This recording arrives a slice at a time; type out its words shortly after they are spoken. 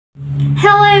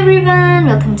everyone,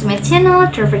 welcome to my channel.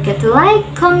 Don't forget to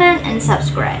like, comment, and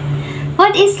subscribe.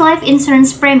 What is life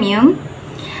insurance premium?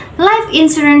 Life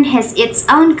insurance has its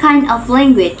own kind of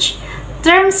language.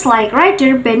 Terms like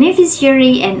rider,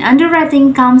 beneficiary, and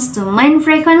underwriting comes to mind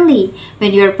frequently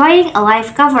when you're buying a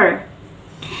life cover.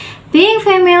 Being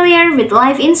familiar with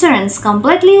life insurance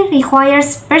completely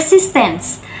requires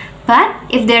persistence. But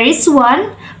if there is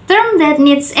one term that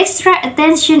needs extra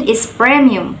attention is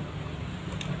premium.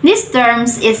 This term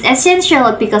is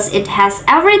essential because it has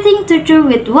everything to do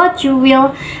with what you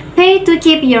will pay to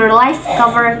keep your life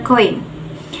cover going.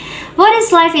 What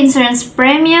is life insurance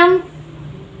premium?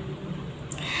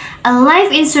 A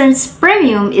life insurance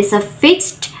premium is a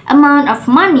fixed amount of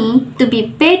money to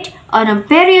be paid on a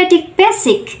periodic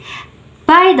basis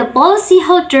by the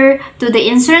policyholder to the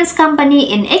insurance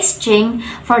company in exchange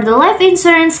for the life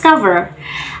insurance cover,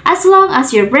 as long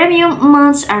as your premium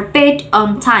amounts are paid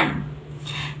on time.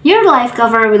 Your life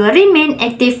cover will remain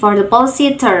active for the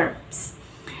policy terms.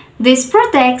 This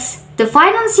protects the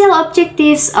financial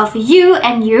objectives of you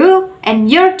and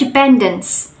your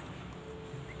dependents.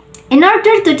 In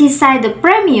order to decide the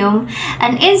premium,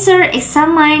 an insurer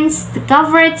examines the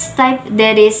coverage type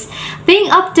that is being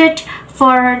opted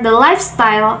for, the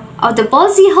lifestyle of the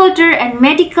policyholder and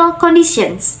medical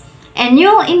conditions,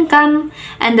 annual income,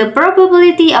 and the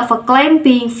probability of a claim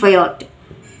being filed.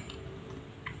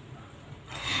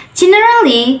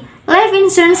 Generally, life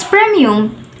insurance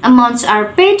premium amounts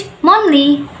are paid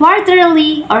monthly,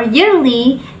 quarterly, or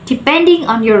yearly depending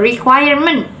on your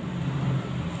requirement.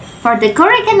 For the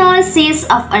correct analysis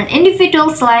of an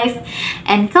individual's life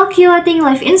and calculating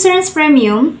life insurance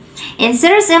premium,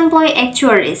 insurers employ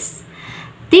actuaries.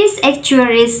 These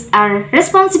actuaries are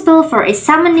responsible for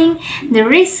examining the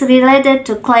risks related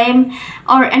to claim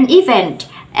or an event,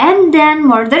 and then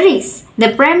more the risks,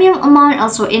 the premium amount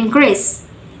also increases.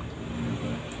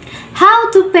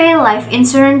 How to pay life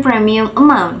insurance premium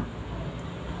amount?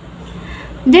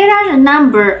 There are a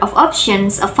number of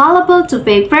options available to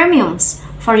pay premiums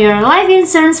for your life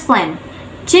insurance plan.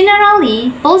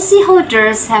 Generally,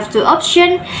 policyholders have the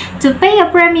option to pay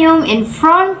a premium in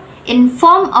form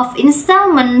of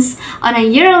installments on a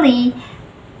yearly,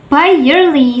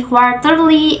 bi-yearly,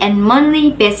 quarterly, and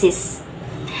monthly basis.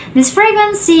 This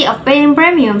frequency of paying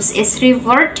premiums is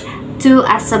referred to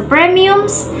as a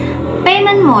premiums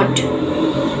payment mode.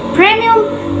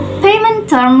 Premium payment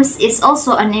terms is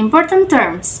also an important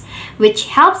term, which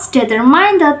helps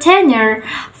determine the tenure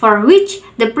for which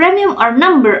the premium or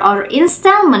number or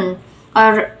installment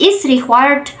is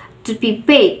required to be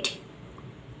paid.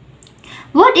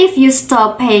 What if you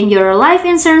stop paying your life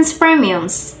insurance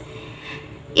premiums?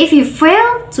 If you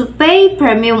fail to pay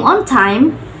premium on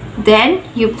time, then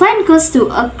your plan goes to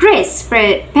a grace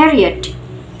period.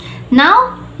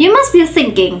 Now, you must be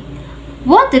thinking,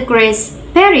 what the grace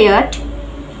period?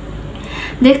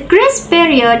 The grace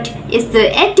period is the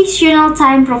additional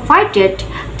time provided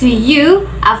to you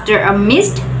after a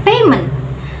missed payment.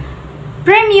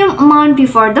 Premium amount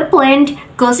before the plan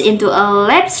goes into a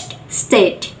lapsed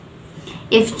state.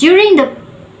 If during the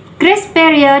grace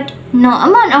period no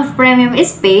amount of premium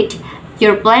is paid,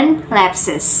 your plan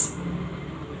lapses.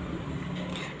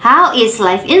 How is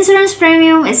life insurance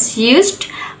premium is used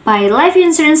by life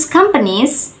insurance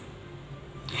companies?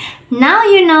 Now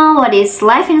you know what is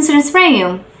life insurance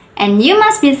premium, and you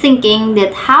must be thinking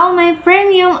that how my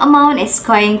premium amount is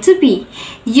going to be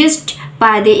used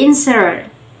by the insurer.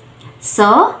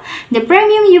 So, the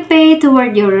premium you pay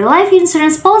toward your life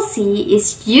insurance policy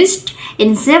is used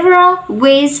in several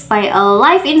ways by a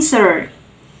life insurer.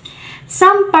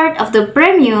 Some part of the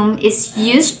premium is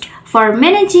used for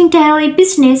managing daily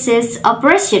businesses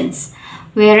operations,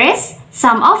 whereas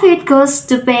some of it goes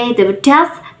to pay the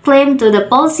death claim to the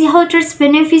policyholder's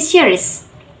beneficiaries.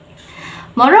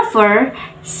 Moreover,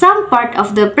 some part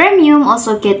of the premium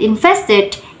also get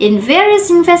invested in various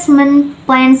investment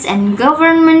plans and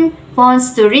government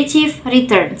bonds to receive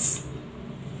returns.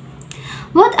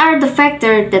 What are the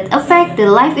factors that affect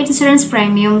the life insurance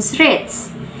premiums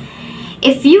rates?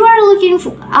 If you are looking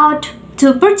out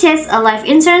to purchase a life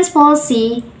insurance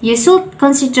policy, you should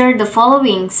consider the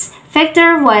following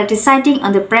factors while deciding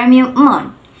on the premium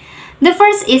amount. The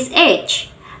first is age.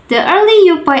 The earlier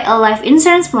you buy a life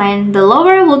insurance plan, the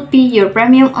lower would be your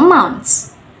premium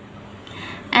amounts.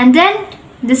 And then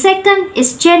the second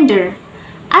is gender.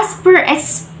 As per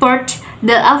expert,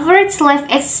 the average life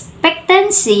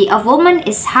expectancy of women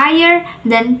is higher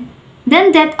than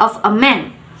that of a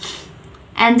man.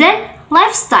 And then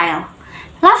lifestyle.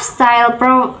 Lifestyle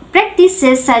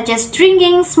practices such as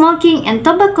drinking, smoking, and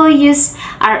tobacco use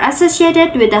are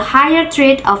associated with a higher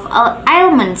rate of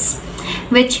ailments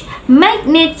which might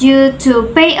need you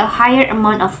to pay a higher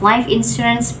amount of life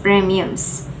insurance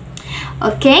premiums.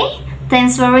 Okay,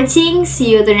 thanks for watching.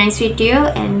 See you in the next video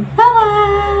and bye bye.